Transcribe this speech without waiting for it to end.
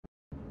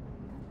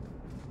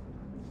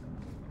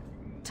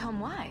Tom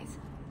Wise?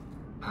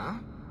 Huh?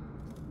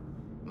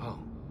 Oh,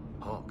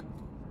 Hawk.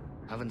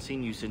 Haven't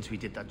seen you since we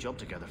did that job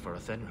together for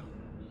Athenril.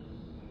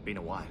 Been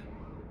a while.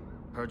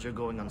 Heard you're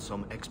going on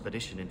some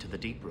expedition into the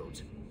Deep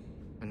Roads.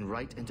 And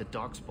right into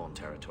Darkspawn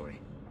territory.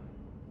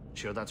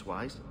 Sure that's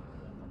wise?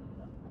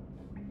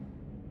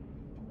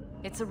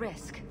 It's a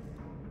risk.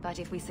 But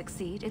if we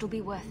succeed, it'll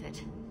be worth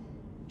it.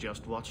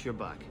 Just watch your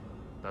back.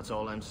 That's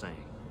all I'm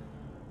saying.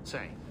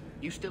 Say,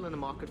 you still in the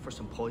market for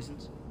some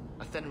poisons?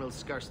 Athenril's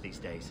scarce these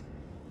days.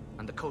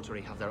 And the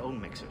Coterie have their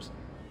own mixers.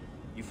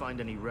 You find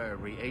any rare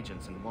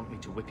reagents and want me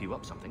to whip you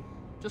up something,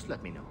 just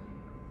let me know.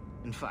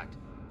 In fact,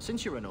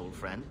 since you're an old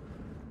friend,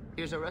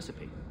 here's a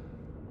recipe.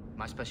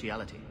 My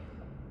speciality.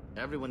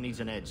 Everyone needs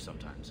an edge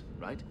sometimes,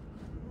 right?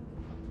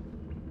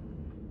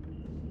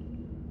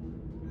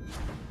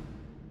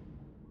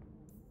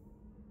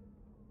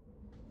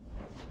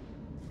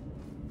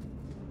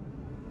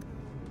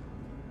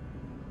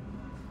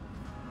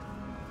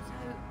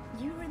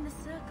 So, you were in the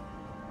circle?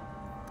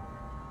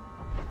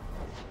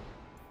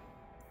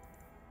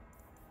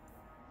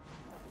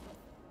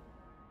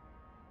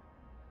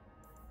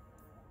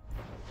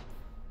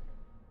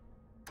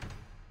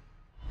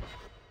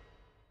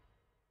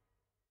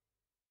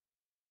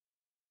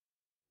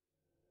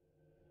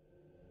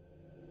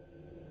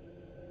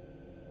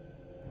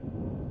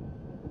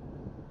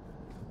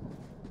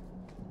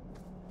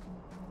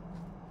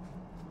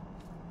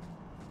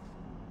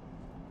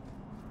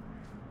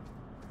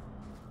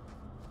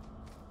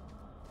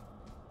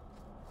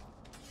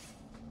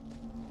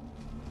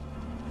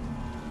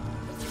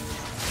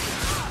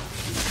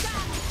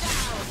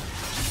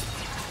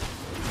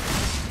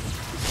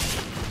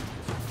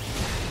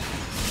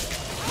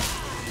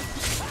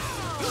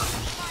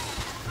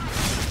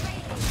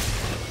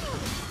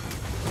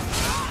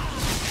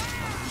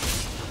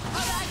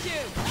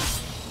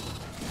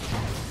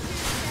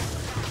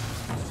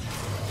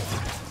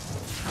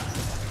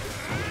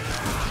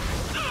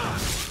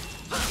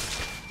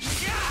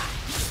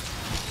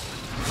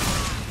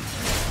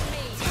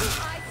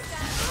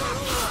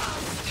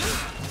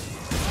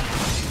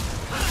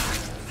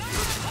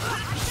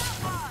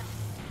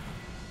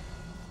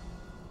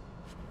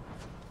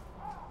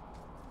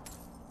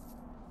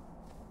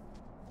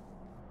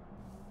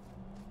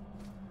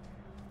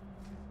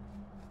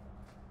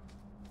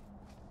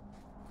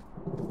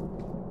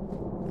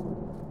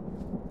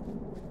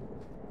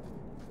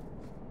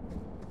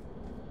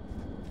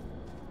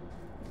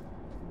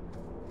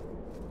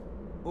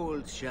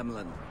 Old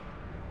Shemlin,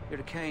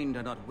 your kind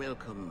are not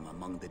welcome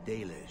among the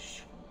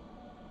Dalish.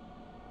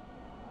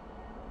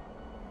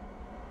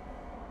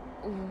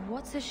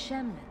 What's a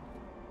Shemlin?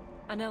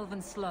 An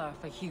elven slur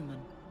for human.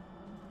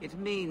 It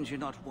means you're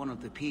not one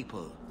of the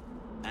people,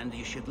 and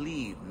you should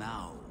leave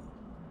now.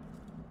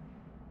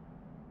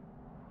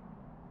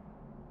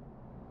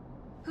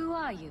 Who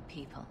are you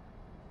people?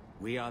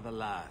 We are the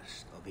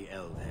last of the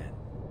Elven.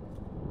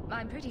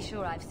 I'm pretty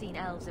sure I've seen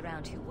elves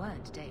around who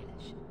weren't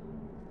Dalish.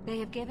 They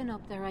have given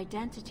up their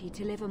identity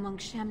to live among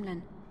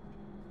Shemlin.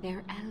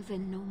 They're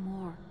elven no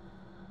more.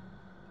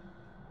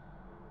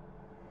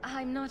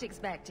 I'm not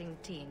expecting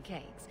tea and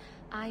cakes.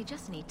 I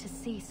just need to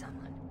see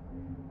someone.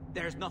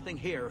 There's nothing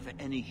here for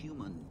any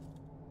human.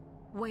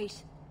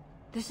 Wait.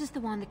 This is the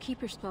one the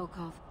Keeper spoke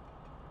of.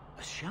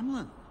 A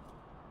Shemlin?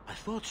 I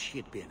thought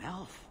she'd be an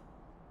elf.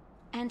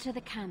 Enter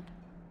the camp.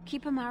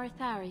 Keeper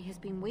Marathari has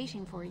been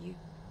waiting for you.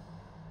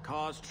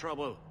 Cause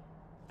trouble,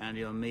 and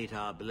you'll meet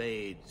our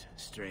blades,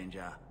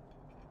 stranger.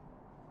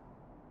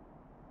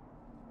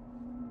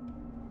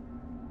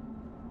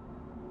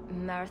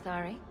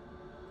 Marathari?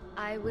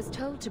 I was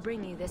told to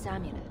bring you this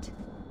amulet.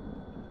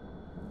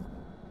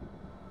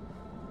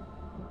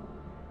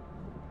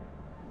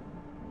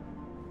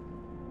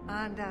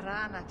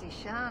 Andarana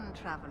Tishan,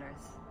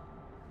 travelers.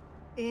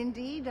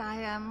 Indeed, I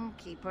am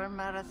Keeper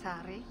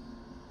Marathari.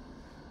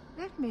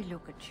 Let me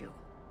look at you.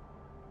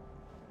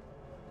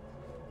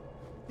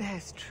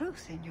 There's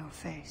truth in your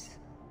face.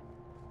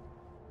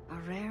 A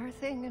rare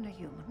thing in a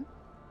human.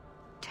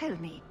 Tell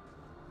me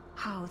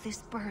how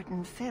this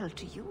burden fell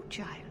to you,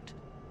 child.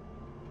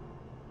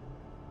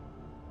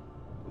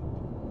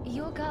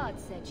 Your guard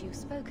said you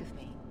spoke of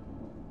me.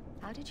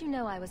 How did you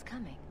know I was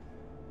coming?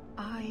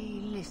 I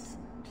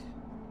listened.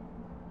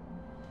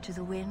 To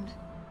the wind,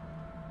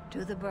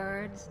 to the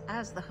birds,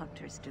 as the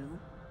hunters do,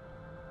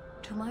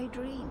 to my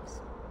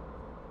dreams.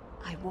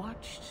 I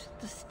watched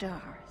the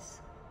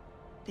stars.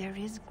 There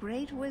is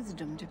great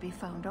wisdom to be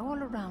found all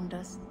around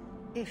us,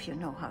 if you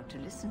know how to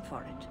listen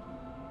for it.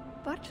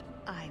 But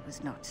I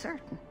was not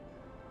certain.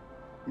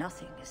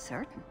 Nothing is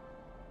certain.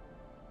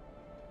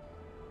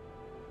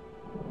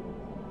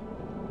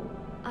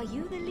 Are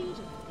you the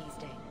leader of these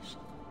Danish?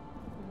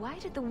 Why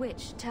did the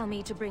witch tell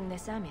me to bring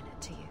this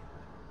amulet to you?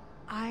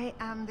 I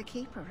am the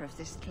keeper of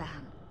this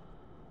clan.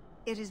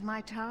 It is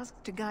my task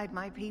to guide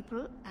my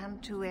people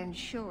and to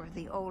ensure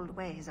the old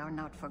ways are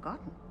not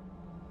forgotten.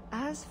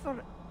 As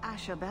for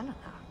Asha Bellinar,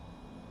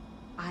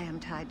 I am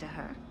tied to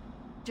her,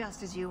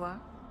 just as you are,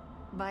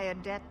 by a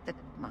debt that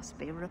must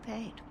be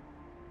repaid.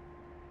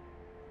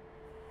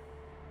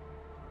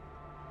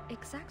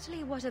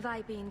 Exactly what have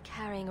I been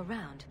carrying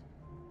around?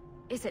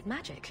 Is it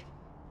magic?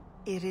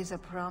 It is a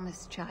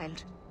promise,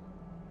 child.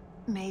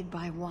 Made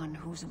by one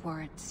whose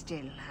word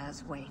still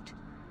has weight.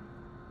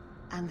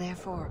 And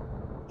therefore,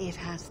 it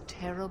has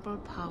terrible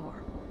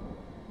power.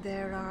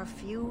 There are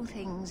few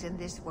things in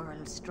this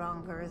world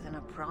stronger than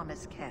a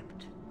promise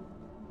kept.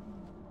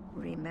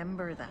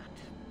 Remember that.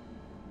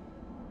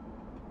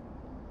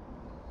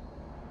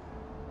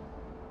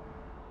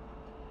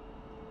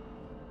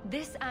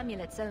 This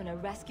amulet's owner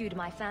rescued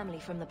my family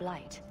from the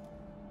Blight.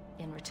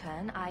 In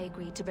return, I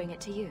agreed to bring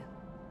it to you.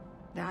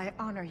 I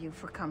honor you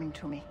for coming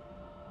to me.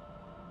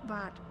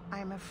 But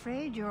I'm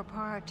afraid your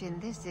part in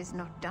this is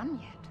not done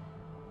yet.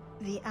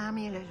 The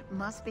amulet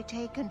must be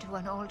taken to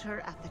an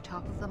altar at the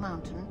top of the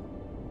mountain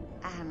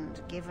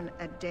and given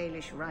a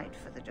Dalish rite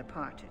for the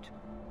departed.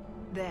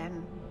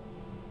 Then,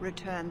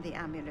 return the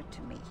amulet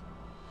to me.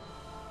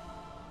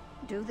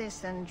 Do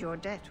this and your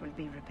debt will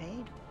be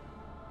repaid.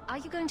 Are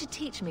you going to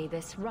teach me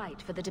this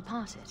rite for the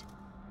departed?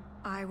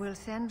 I will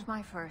send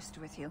my first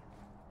with you.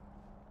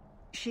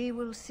 She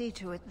will see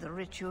to it the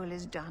ritual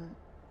is done.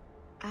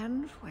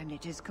 And when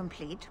it is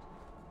complete,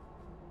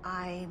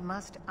 I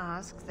must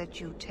ask that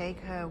you take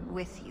her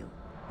with you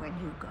when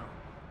you go.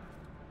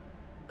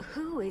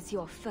 Who is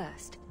your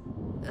first?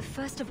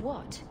 First of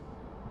what?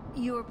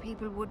 Your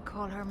people would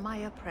call her my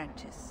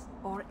apprentice,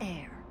 or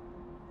heir.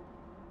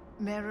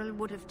 Meryl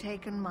would have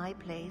taken my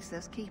place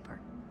as keeper.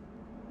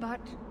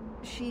 But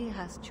she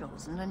has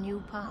chosen a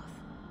new path.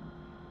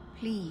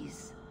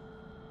 Please,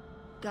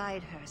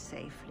 guide her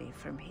safely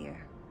from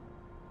here.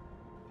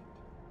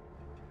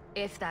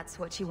 If that's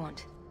what you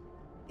want.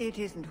 It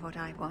isn't what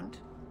I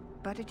want,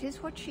 but it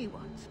is what she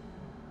wants.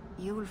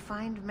 You will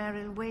find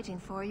Meryl waiting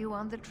for you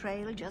on the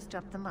trail just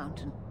up the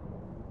mountain.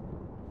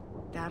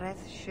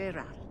 Dareth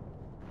Shiral.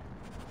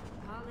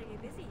 Carl, are you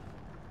busy?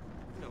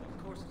 No,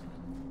 of course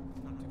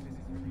not. Not too busy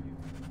for you.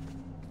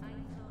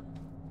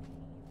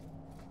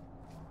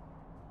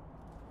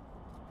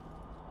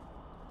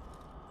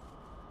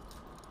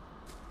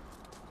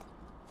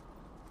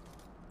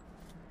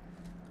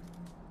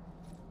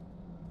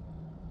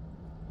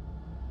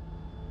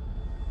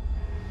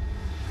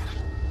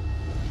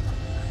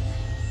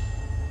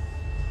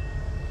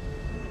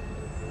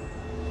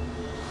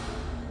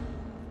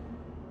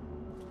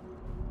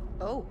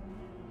 Oh,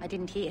 I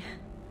didn't hear.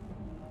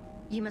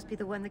 You must be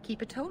the one the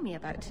Keeper told me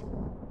about.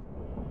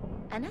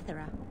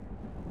 Anethera.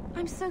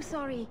 I'm so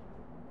sorry.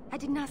 I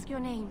didn't ask your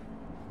name.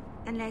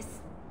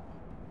 Unless...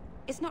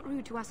 It's not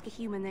rude to ask a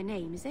human their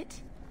name, is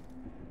it?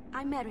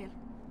 I'm Meryl,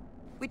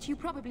 which you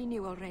probably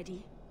knew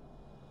already.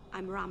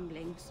 I'm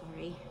rambling,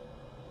 sorry.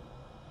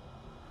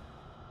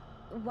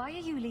 Why are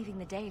you leaving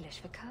the Dalish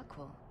for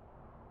Kirkwall?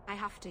 I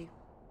have to.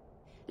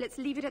 Let's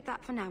leave it at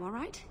that for now, all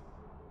right?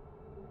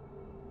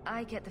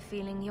 I get the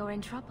feeling you're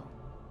in trouble.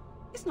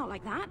 It's not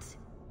like that.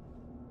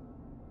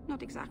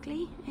 Not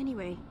exactly,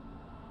 anyway.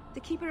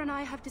 The Keeper and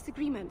I have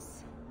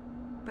disagreements,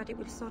 but it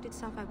will sort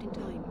itself out in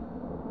time.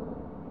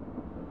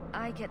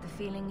 I get the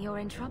feeling you're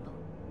in trouble.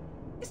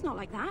 It's not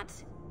like that.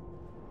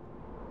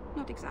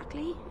 Not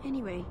exactly,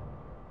 anyway.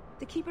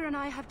 The Keeper and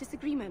I have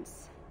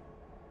disagreements,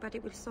 but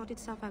it will sort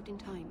itself out in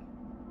time.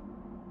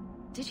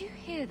 Did you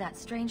hear that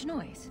strange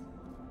noise?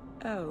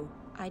 Oh,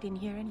 I didn't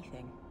hear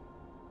anything.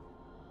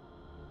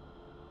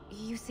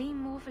 You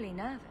seem awfully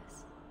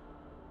nervous.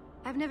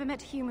 I've never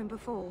met a human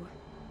before.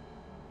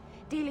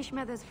 Dalish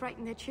mothers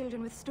frighten their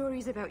children with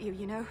stories about you,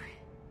 you know.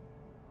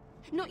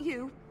 Not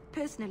you,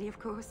 personally, of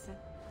course.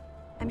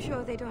 I'm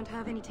sure they don't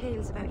have any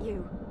tales about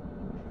you.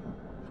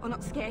 Or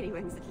not scary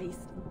ones, at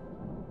least.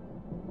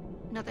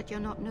 Not that you're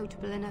not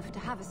notable enough to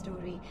have a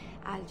story.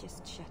 I'll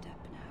just shut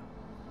up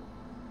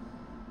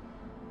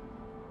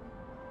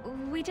now.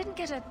 We didn't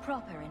get a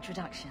proper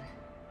introduction.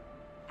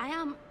 I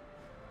am...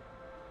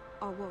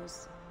 or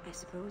was, I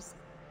suppose.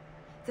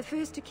 The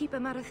first to keep a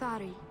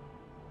Marathari.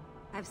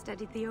 I've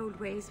studied the old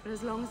ways for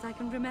as long as I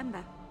can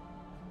remember.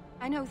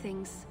 I know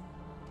things.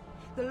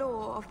 The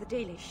law of the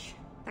Dalish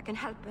that can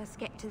help us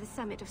get to the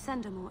summit of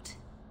Sundermort.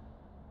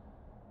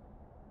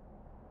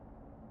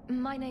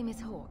 My name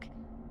is Hawk.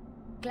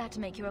 Glad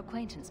to make your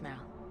acquaintance,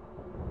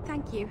 Meryl.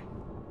 Thank you.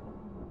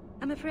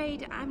 I'm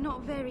afraid I'm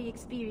not very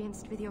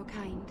experienced with your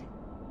kind.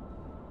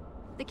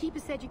 The Keeper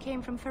said you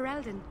came from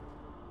Ferelden.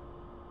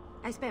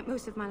 I spent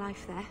most of my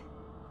life there.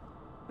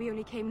 We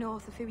only came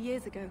north a few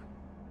years ago.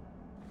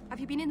 Have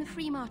you been in the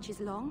Free Marches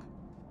long?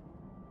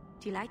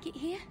 Do you like it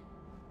here?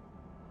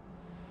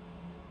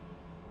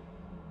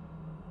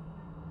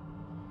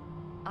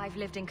 I've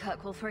lived in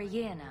Kirkwall for a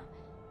year now.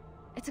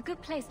 It's a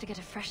good place to get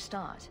a fresh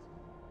start.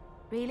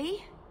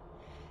 Really?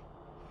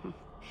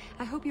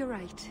 I hope you're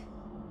right.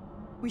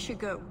 We should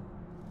go.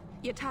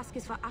 Your task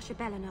is for Asher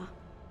Bellinar.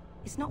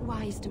 It's not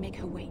wise to make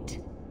her wait.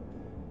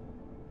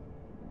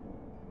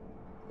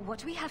 What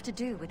do we have to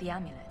do with the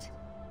amulet?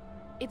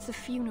 It's a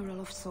funeral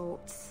of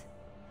sorts.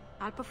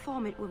 I'll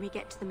perform it when we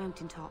get to the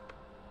mountaintop.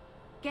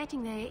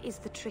 Getting there is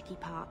the tricky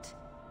part.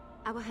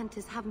 Our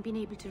hunters haven't been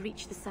able to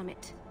reach the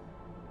summit.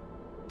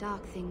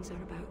 Dark things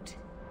are about.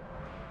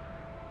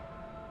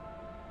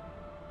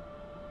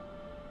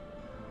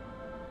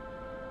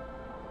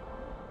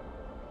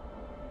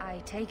 I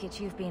take it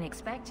you've been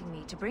expecting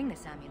me to bring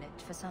this amulet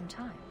for some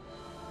time.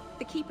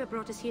 The Keeper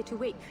brought us here to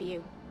wait for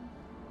you.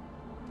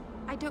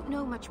 I don't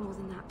know much more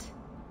than that.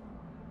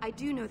 I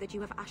do know that you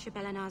have Asher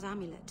Belenar's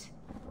amulet,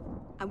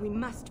 and we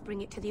must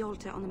bring it to the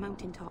altar on the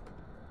mountaintop.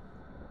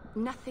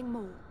 Nothing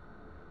more.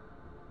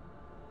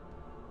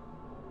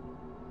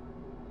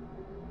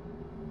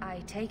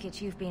 I take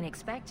it you've been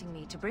expecting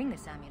me to bring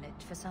this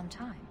amulet for some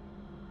time.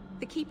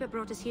 The Keeper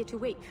brought us here to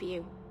wait for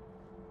you.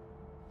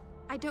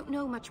 I don't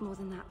know much more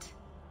than that.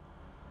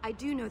 I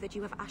do know that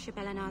you have Asher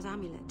Belenar's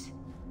amulet,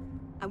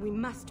 and we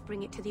must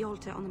bring it to the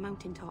altar on the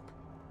mountaintop.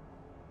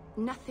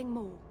 Nothing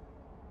more.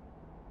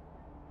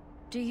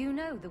 Do you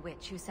know the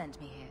witch who sent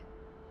me here?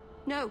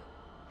 No,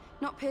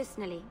 not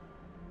personally.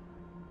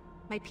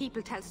 My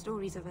people tell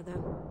stories of her,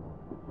 though.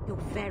 You're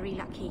very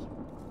lucky.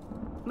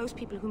 Most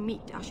people who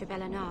meet Asher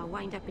Belenar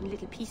wind up in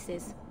little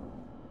pieces,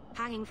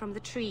 hanging from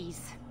the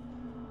trees.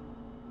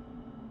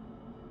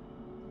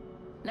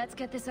 Let's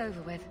get this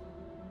over with.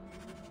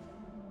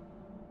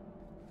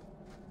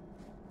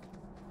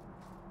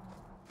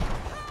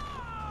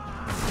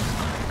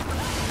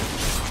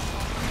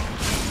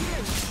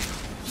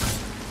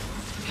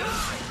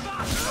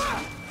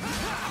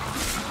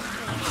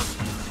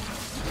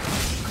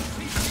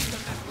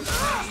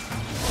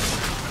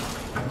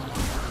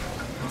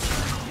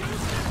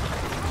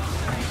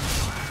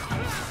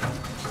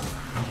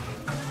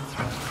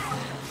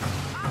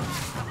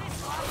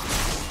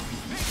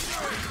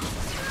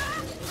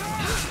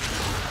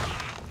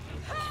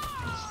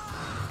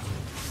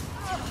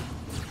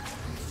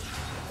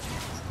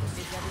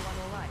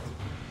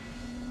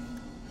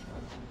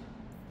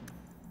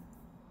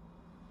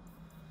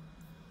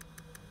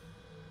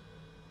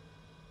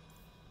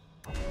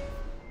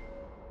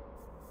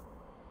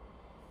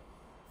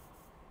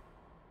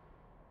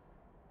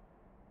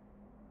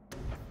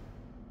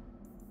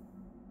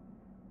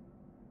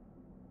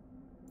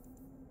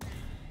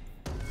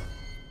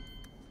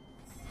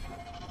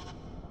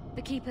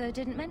 The Keeper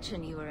didn't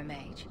mention you were a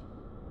mage.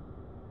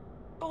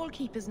 All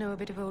Keepers know a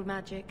bit of old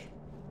magic.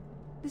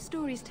 The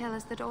stories tell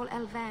us that all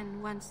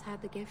Elven once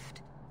had the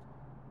gift.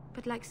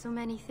 But like so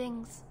many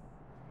things,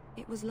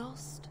 it was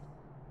lost.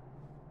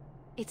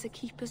 It's a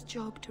Keeper's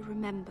job to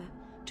remember,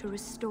 to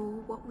restore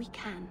what we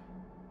can.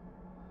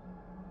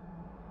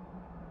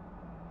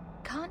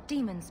 Can't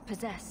demons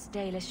possess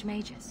Dalish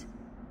mages?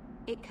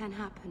 It can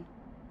happen.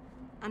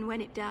 And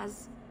when it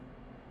does,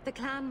 the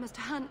clan must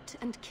hunt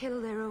and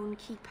kill their own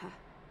Keeper.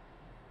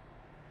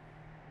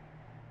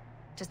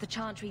 Does the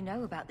Chantry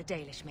know about the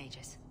Dalish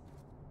mages?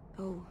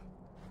 Oh,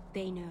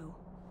 they know.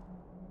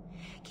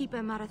 Keeper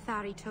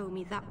Marathari told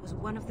me that was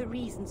one of the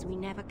reasons we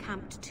never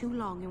camped too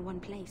long in one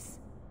place.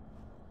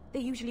 They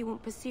usually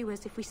won't pursue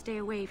us if we stay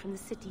away from the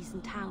cities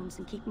and towns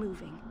and keep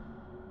moving.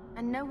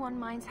 And no one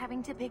minds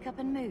having to pick up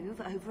and move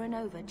over and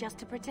over just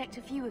to protect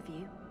a few of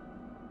you.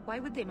 Why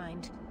would they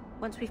mind?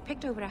 Once we've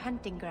picked over a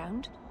hunting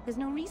ground, there's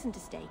no reason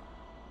to stay.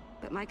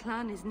 But my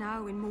clan is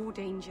now in more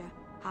danger,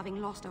 having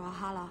lost our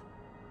Hala.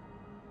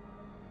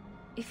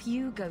 If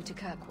you go to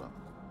Kirkwall,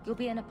 you'll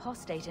be an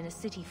apostate in a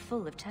city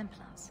full of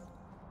Templars.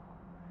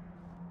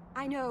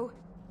 I know.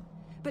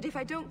 But if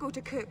I don't go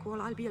to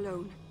Kirkwall, I'll be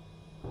alone.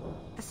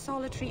 A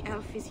solitary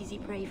elf is easy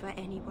prey for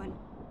anyone.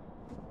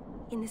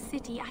 In the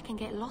city, I can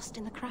get lost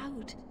in the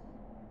crowd.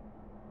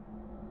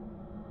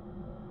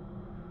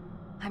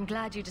 I'm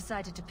glad you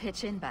decided to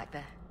pitch in back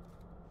there.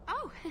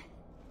 Oh!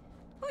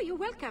 Oh, you're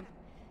welcome.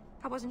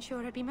 I wasn't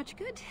sure I'd be much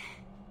good.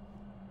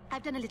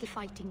 I've done a little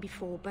fighting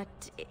before,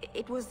 but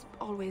it was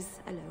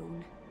always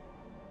alone.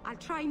 I'll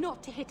try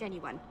not to hit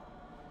anyone.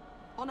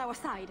 On our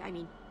side, I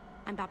mean.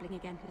 I'm babbling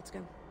again. Let's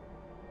go.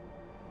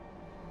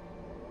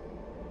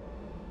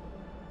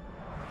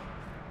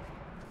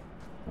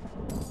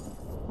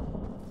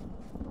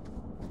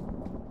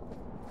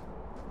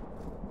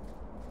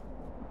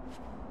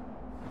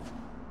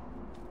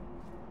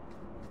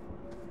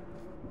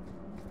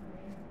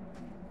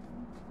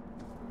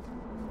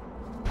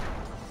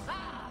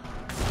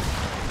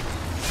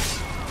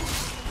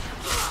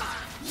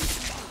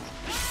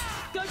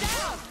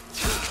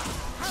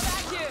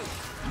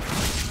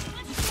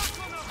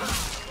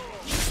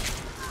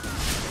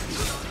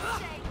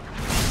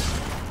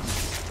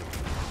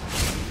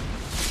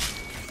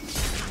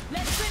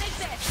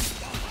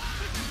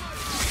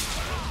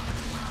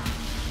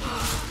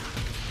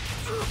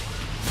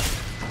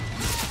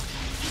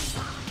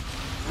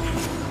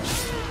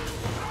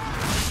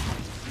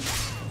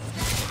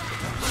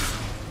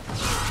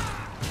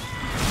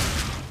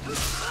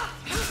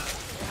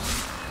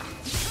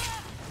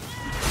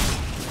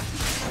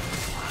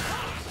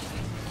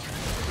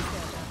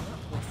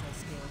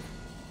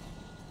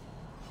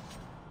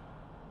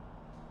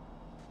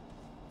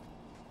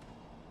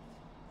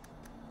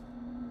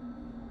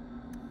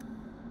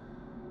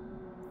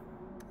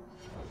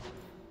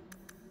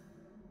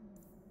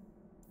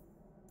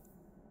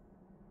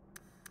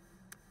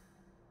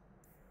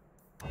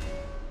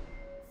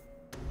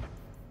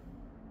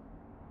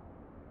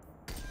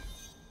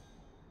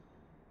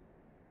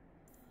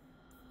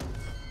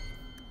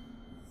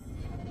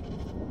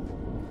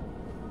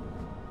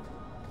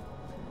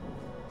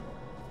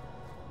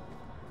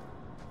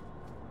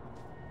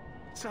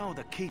 So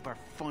the Keeper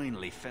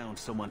finally found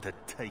someone to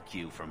take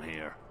you from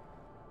here.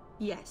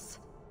 Yes.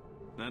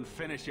 Then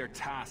finish your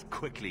task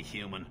quickly,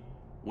 human.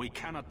 We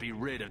cannot be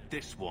rid of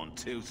this one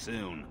too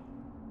soon.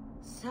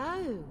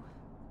 So,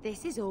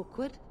 this is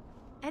awkward.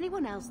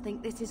 Anyone else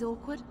think this is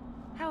awkward?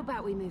 How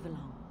about we move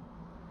along?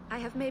 I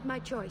have made my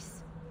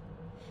choice.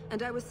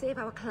 And I will save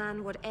our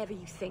clan whatever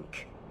you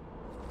think.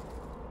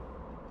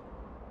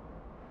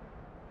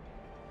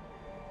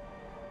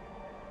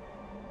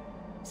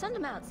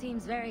 Sundermount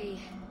seems very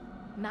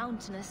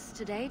mountainous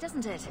today,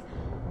 doesn't it?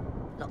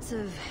 Lots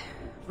of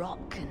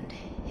rock and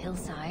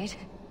hillside.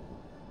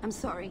 I'm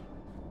sorry.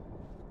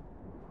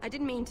 I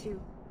didn't mean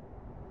to.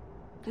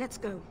 Let's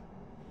go.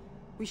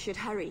 We should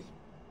hurry.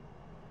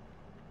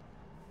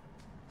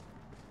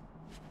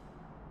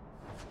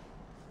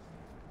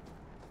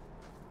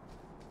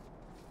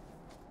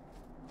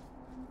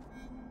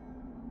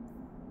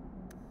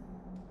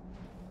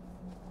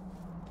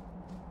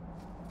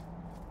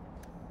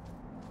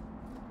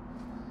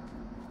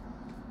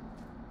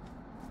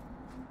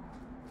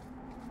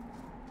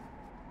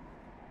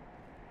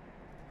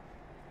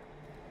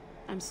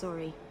 I'm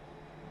sorry.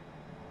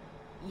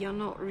 You're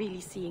not really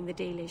seeing the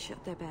Dalish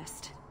at their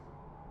best.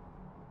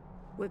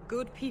 We're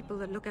good people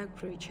that look out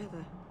for each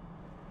other.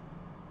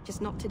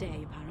 Just not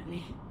today,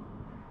 apparently.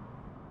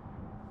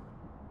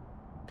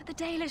 But the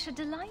Dalish are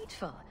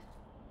delightful.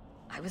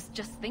 I was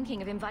just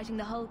thinking of inviting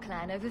the whole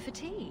clan over for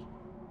tea.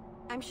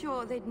 I'm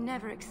sure they'd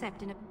never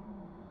accept an...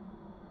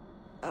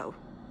 Oh.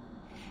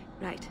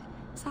 Right.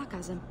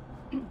 Sarcasm.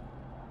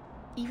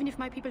 Even if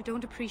my people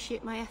don't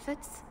appreciate my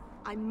efforts,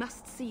 I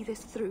must see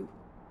this through.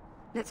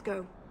 Let's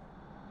go.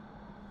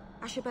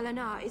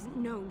 Ashabelanar isn't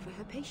known for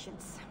her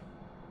patience.